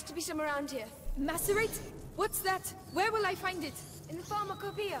 There has to be some around here. Macerate? What's that? Where will I find it? In the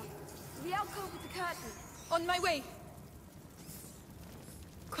pharmacopoeia. The alcove with the curtain. On my way.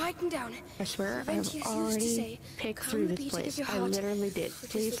 Quieten down. I swear I've Laurentius used to already say, picked "Calm through the this beat of place. your I heart, literally did. which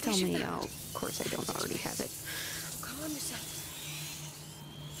is Please the tell wish of me. the Oh, heart." of course I don't already have it. Calm yourself.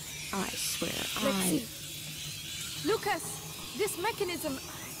 I swear. Let's see. Lucas, this mechanism,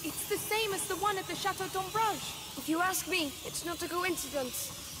 it's the same as the one at the Chateau d'Ombrage. If you ask me, it's not a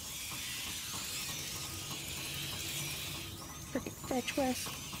coincidence. Frickin' fetch west.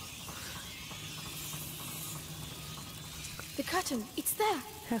 The curtain, it's there.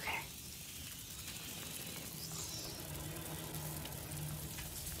 Okay.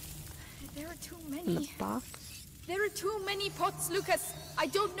 There are too In the many. box. There are too many pots, Lucas. I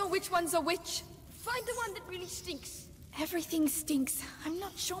don't know which ones are which. Find the one that really stinks. Everything stinks. I'm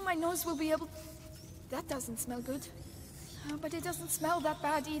not sure my nose will be able... That doesn't smell good. Oh, but it doesn't smell that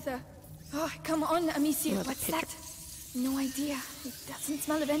bad either. Oh, come on, Amicia. Another What's picture. that? No idea. It doesn't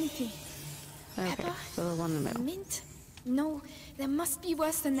smell of anything. Okay, Pepper? so the one in the middle. Mint? No, there must be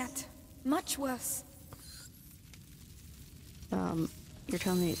worse than that. Much worse. You're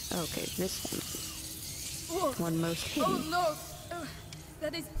telling me, okay, this Oh. One most hidden. Oh Lord!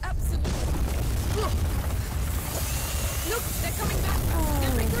 That is absolutely... Look! Look! They're coming back!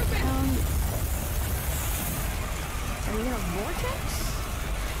 They're regrouping! Are you gonna vortex?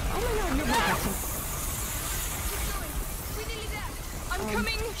 Oh my god, you're vortexing. Keep going! We're nearly there! I'm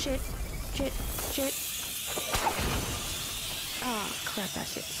coming! Shit. Ah, crap,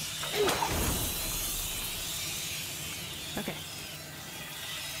 that's it. Okay.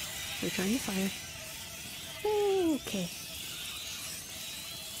 Return to fire. Okay.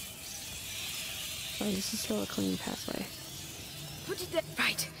 Oh, this is still a clean pathway. Put it there.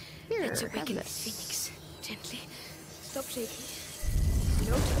 Right. Here, Let's have awaken the this. phoenix. Gently. Stop shaking.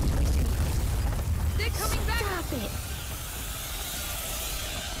 No time to waste anymore. They're coming back!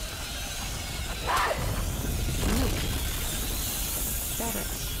 Stop it!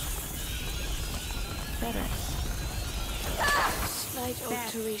 Better. Slight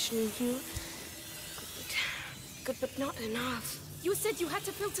alteration here. Good, but not enough. You said you had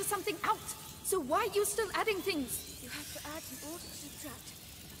to filter something out! So why are you still adding things? You have to add in order to subtract.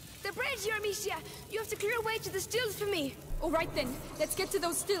 The bridge, Amicia! You have to clear a way to the stills for me. All right then, let's get to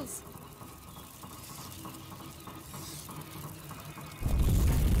those stills.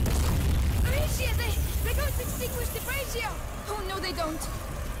 Amicia, they're going to extinguish the bridge here! Oh no, they don't.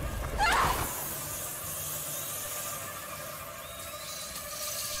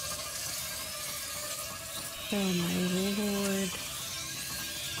 Oh my lord.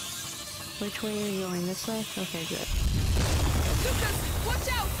 Which way are you going? This way? Okay, good. Lucas, watch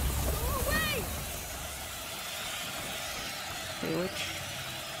out! Go away! Wait, which?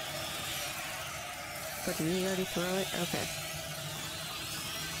 But did you already throw it? Okay.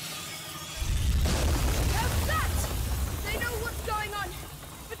 How's that? They know what's going on,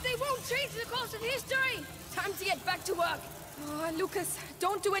 but they won't change the course of history! Time to get back to work. Oh, Lucas,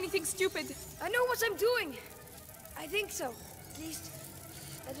 don't do anything stupid. I know what I'm doing. I think so. At least,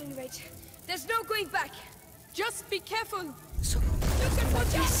 at any rate, there's no going back. Just be careful. So, Lucas,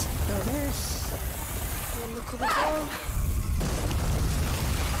 watch out! So there's... and look over there.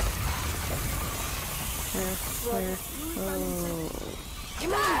 Where? Oh.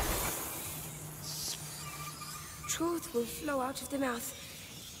 Come on! Truth will flow out of the mouth.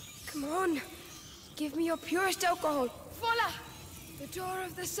 Come on. Give me your purest alcohol. Voila! The door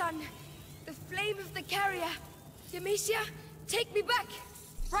of the sun. The flame of the carrier. Demetia, take me back!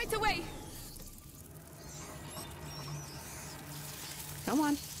 Right away! Come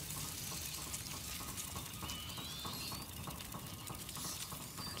on.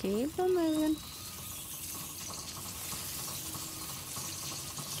 Keep on moving.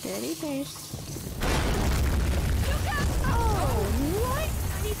 Steady pace. Look out! Oh, what?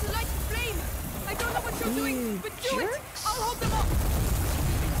 I need to light the flame! I don't know what you're doing, but do it! jerks. I'll hold them off!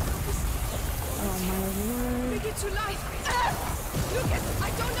 Oh my word. Bring it to life! Lucas, I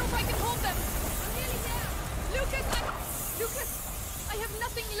don't know if I can hold them! I'm nearly there! Lucas, I have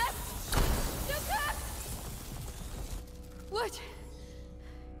nothing left! Lucas! What?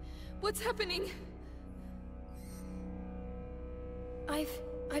 What's happening?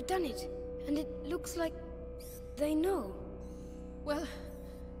 I've done it, and it looks like they know. Well,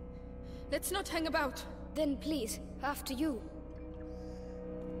 let's not hang about. Then please, after you.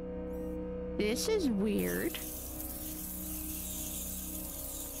 This is weird.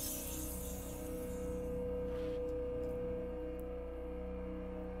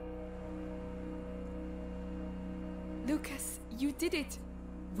 Lucas, you did it.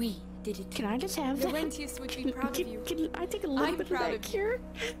 We did it. Can I just have that? Laurentius would be proud of you. Can I take a little I'm bit of proud that of you. cure?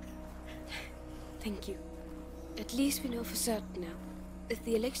 Thank you. At least we know for certain now. If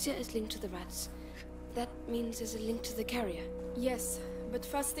the elixir is linked to the rats, that means there's a link to the carrier. Yes, but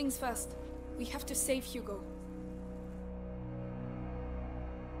first things first. We have to save Hugo.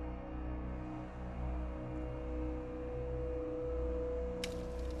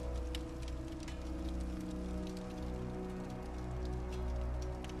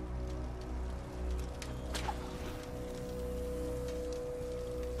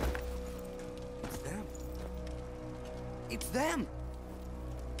 It's them. It's them!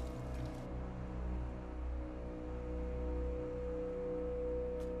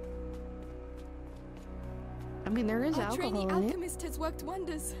 I mean, there is Our alcohol trainee in it. alchemist has worked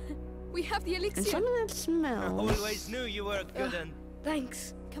wonders. We have the And elixir. some of that I smells. always knew you were a good one.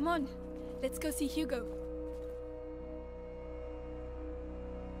 Thanks. Come on, let's go see Hugo.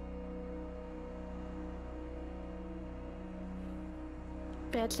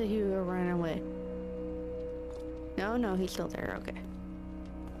 That's the Hugo ran away. No, he's still there. Okay.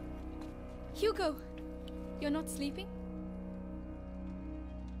 Hugo, you're not sleeping?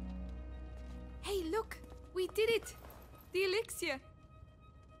 Hey, look! We did it! The elixir!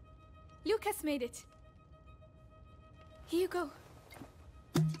 Lucas made it. Here you go.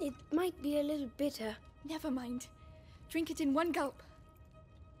 It might be a little bitter. Never mind. Drink it in one gulp.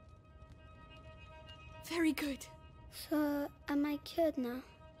 Very good. So, am I cured now?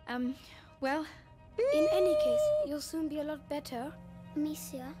 Well... In any case, you'll soon be a lot better.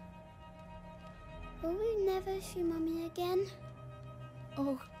 Amicia, will we never see Mommy again?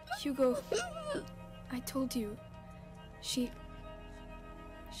 Oh, Hugo. I told you. She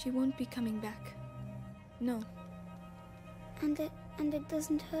won't be coming back. No. And it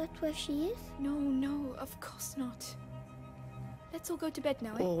doesn't hurt where she is? No, of course not. Let's all go to bed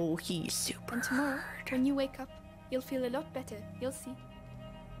now, eh? Oh, he's super. And tomorrow, when you wake up, you'll feel a lot better. You'll see.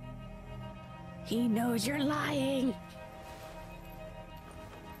 He knows you're lying.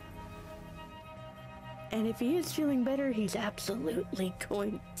 And if he is feeling better, he's absolutely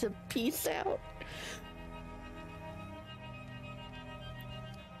going to peace out.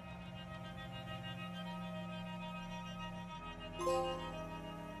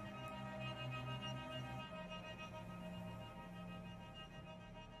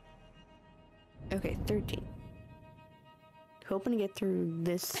 Okay, 13. Hoping to get through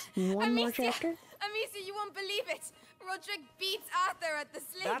this one more chapter. Amicia, you won't believe it! Roderick beats Arthur at the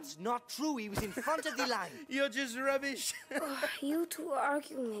sling! That's not true. He was in front of the line. You're just rubbish. You two are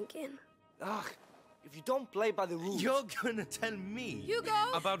arguing again. Ugh, if you don't play by the rules... You're gonna tell me Hugo!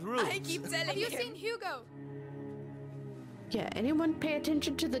 about rules. I keep telling you. Have you seen Hugo? Yeah, anyone pay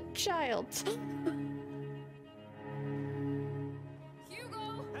attention to the child?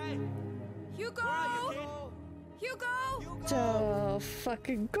 Hugo! Hey! Hugo! Where are you, kid? Hugo! So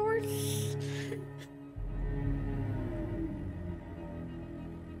fucking course.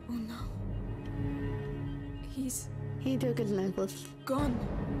 Oh no. He's He took his necklace. gone.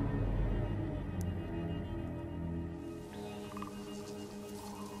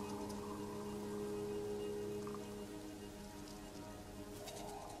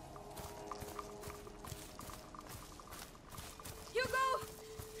 Hugo!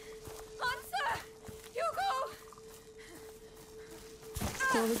 Answer! Hugo!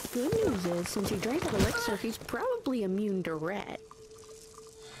 Well, the good news is, since he drank the elixir, he's probably immune to rat.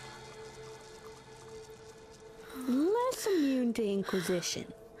 Less immune to Inquisition.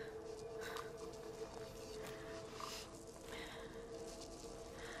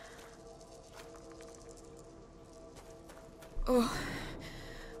 Oh,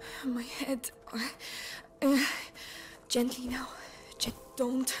 my head. Gently now.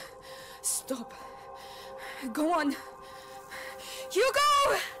 Don't stop. Go on.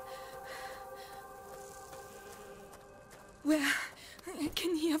 Hugo! Where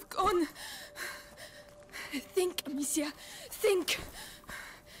can he have gone? Think, Amicia. Think.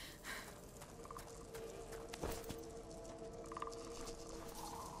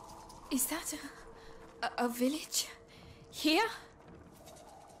 Is that a village? Here?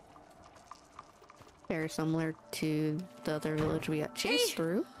 Very similar to the other village we got chased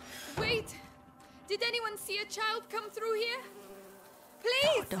through. Wait! Did anyone see a child come through here?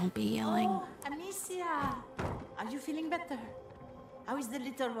 Please! Don't be yelling. Oh, Amicia! Are you feeling better? How is the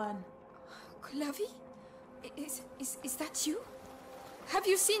little one? Clavi? Is that you? Have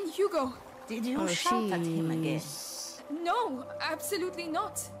you seen Hugo? Did you shout at him again? No, absolutely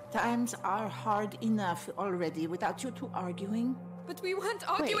not. Times are hard enough already without you two arguing. But we weren't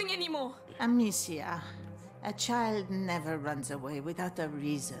arguing anymore. Amicia, a child never runs away without a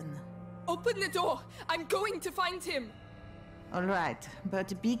reason. Open the door. I'm going to find him. All right,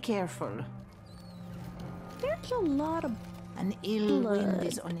 but be careful. There's a lot of An ill wind blood.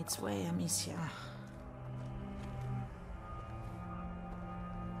 is on its way, Amicia.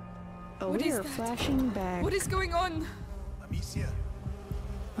 Oh, What we is are that? flashing back. What is going on? Amicia,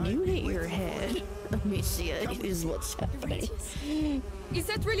 You hit your head. Amicia is what's happening. Is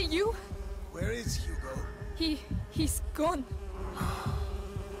that really you? where is Hugo? He's gone.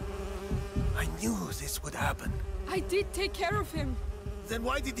 I knew this would happen. I did take care of him. Then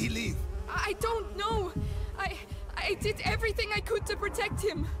why did he leave? I don't know. I did everything I could to protect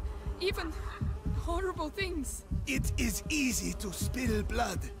him. Even horrible things. It is easy to spill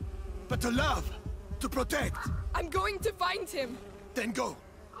blood, but to love, to protect, I'm going to find him. then go.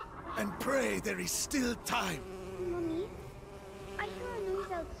 And pray there is still time. Mommy, I hear a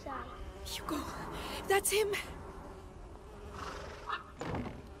noise outside. Hugo, that's him.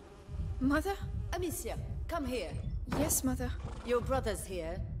 Mother? Amicia, come here. Yes, Mother. Your brother's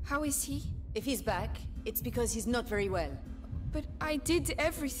here. How is he? If he's back, it's because he's not very well. But I did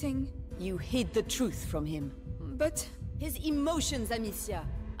everything. You hid the truth from him. But His emotions, Amicia.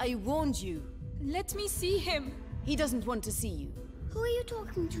 I warned you. Let me see him. He doesn't want to see you. Who are you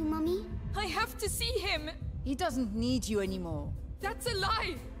talking to, Mummy? I have to see him. He doesn't need you anymore. That's a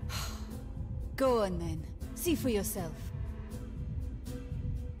lie. Go on then. See for yourself.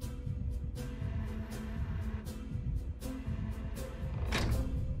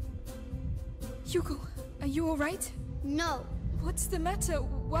 Hugo, are you alright? No. What's the matter?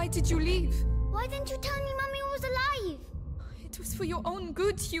 Why did you leave? Why didn't you tell me Mummy was alive? It was for your own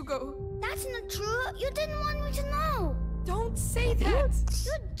good, Hugo. That's not true. You didn't want me to know. Don't say that.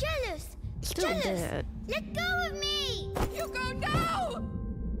 You're jealous. Still jealous. dead. Let go of me. Hugo, no!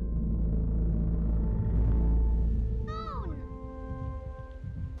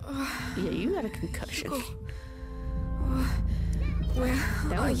 Yeah, you got a concussion. Where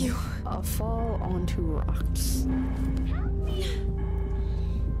are you? A fall onto rocks. Help me.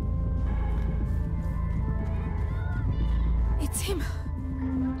 It's him.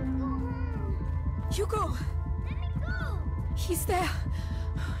 Hugo! Let me go. He's there.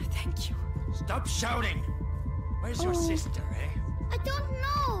 Thank you. Stop shouting! Where's your sister, eh? I don't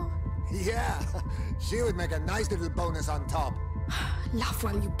know. Yeah, she would make a nice little bonus on top. Laugh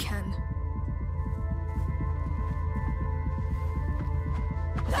while you can.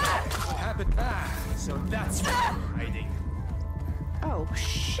 What happened? So that's where you're hiding. Oh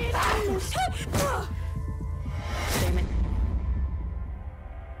shit! Damn it.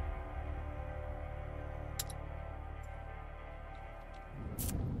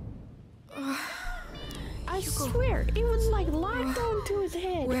 I swear, it was like locked onto his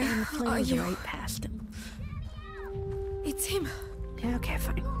head Where and the are flames you? right past him. It's him. Yeah, okay,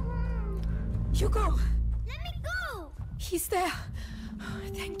 fine. Hugo! Let me go. He's there.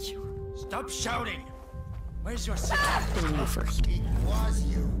 Thank you. Stop shouting! Where's your sister? Then you first. It was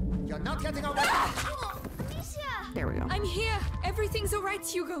you. You're not getting away. Amicia. There we go. I'm here. Everything's alright,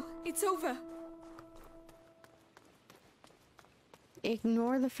 Hugo. It's over.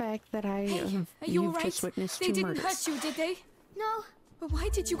 Ignore the fact that Hey, are you you've alright? just witnessed They two didn't murders. hurt you, did they? No, But why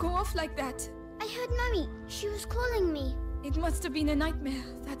did you go off like that? I heard Mummy. She was calling me. It must have been a nightmare,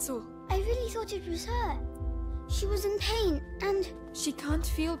 that's all. I really thought it was her. She was in pain, and... She can't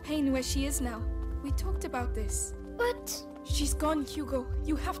feel pain where she is now. We talked about this. But... She's gone, Hugo.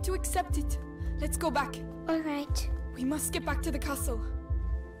 You have to accept it. Let's go back. Alright. We must get back to the castle.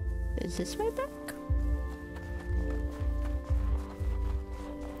 Is this way back?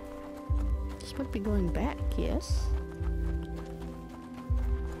 This would be going back, yes?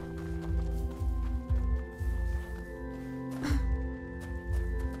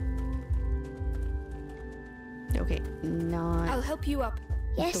 Okay, not I'll help you up.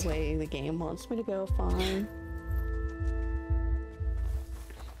 Yes. the way the game wants me to go, fine.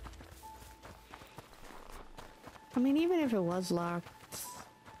 I mean, even if it was locked,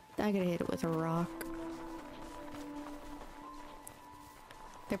 I could hit it with a rock.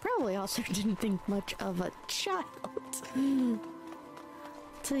 They probably also didn't think much of a child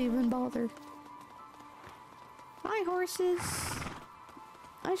to even bother. Hi, horses.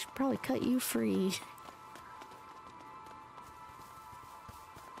 I should probably cut you free.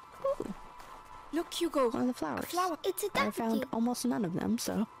 Ooh, Look, Hugo. one of the flowers. A flower. It's a I daffodil. found almost none of them,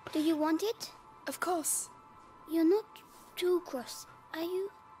 so... Do you want it? Of course. You're not too cross, are you?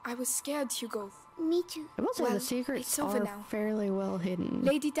 I was scared, Hugo. Me too. I will say Well, the secrets it's over are now. fairly well hidden.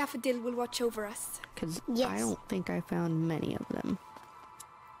 Lady Daffodil will watch over us. Because Yes. I don't think I found many of them.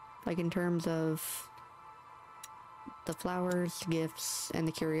 Like in terms of the flowers, gifts, and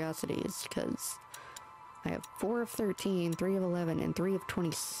the curiosities. Because I have 4 of 13, 3 of 11, and 3 of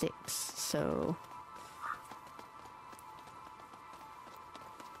 26. So...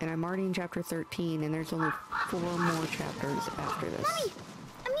 And I'm already in chapter 13, and there's only 4 more chapters after this. Mummy!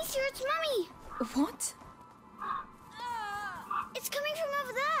 Amicia, it's Mummy! What? It's coming from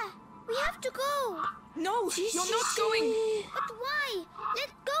over there! We have to go! No, you're not going. But why? Let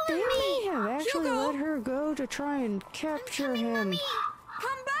go They of may me! have actually Hugo! let her go to try and capture Coming, him. Mummy!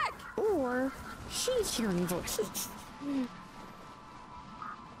 Come back. Or she's hearing voices.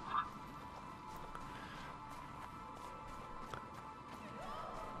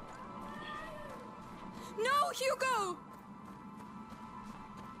 No, Hugo.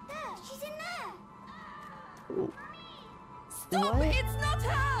 There, she's in there! Stop! What? It's not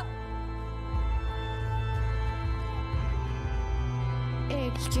her.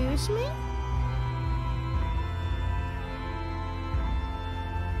 Excuse me?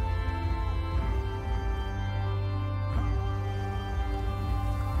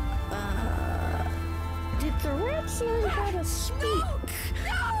 Did the rats learn how to speak?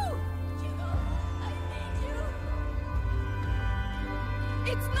 No! Hugo, I need you.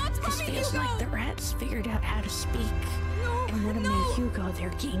 It's not This feels like the rats figured out how to speak and want to make Hugo their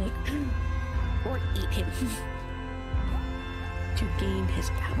king. Or eat him. To gain his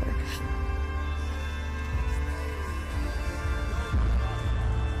power.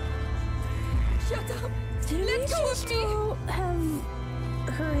 Shut up! Did Let go of me!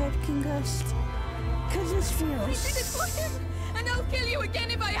 Have her head concussed? Cause this feels... I did it for him! And I'll kill you again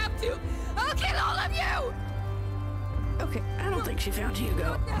if I have to! I'll kill all of you! Okay, I don't think she found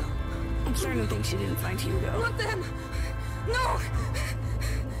Hugo. I'm starting to think she didn't find Hugo. Not them! No!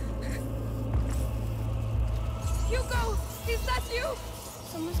 Hugo! Is that you?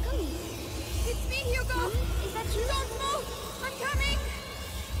 Someone's coming. It's me, Hugo! Mommy, is that you? Don't move! I'm coming!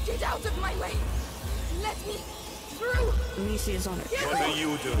 Get out of my way! Let me through! Macy is on it. What are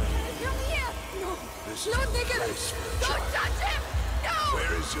you doing? Come here! No! This No, is no Nicholas! place for a Don't child. touch him! No!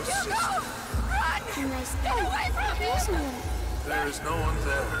 Where is your Hugo! sister? Run! Nice. Get away from There's no him! one. There is no one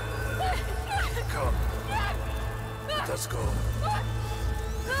there. Come. Let us go.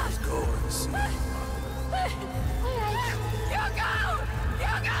 Let's go and see. Alright. Hugo!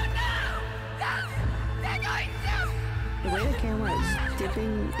 Hugo, no! No! They're going to! The way the camera is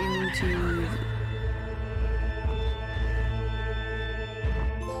dipping into...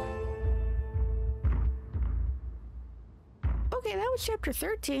 Okay, that was chapter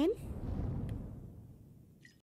 13.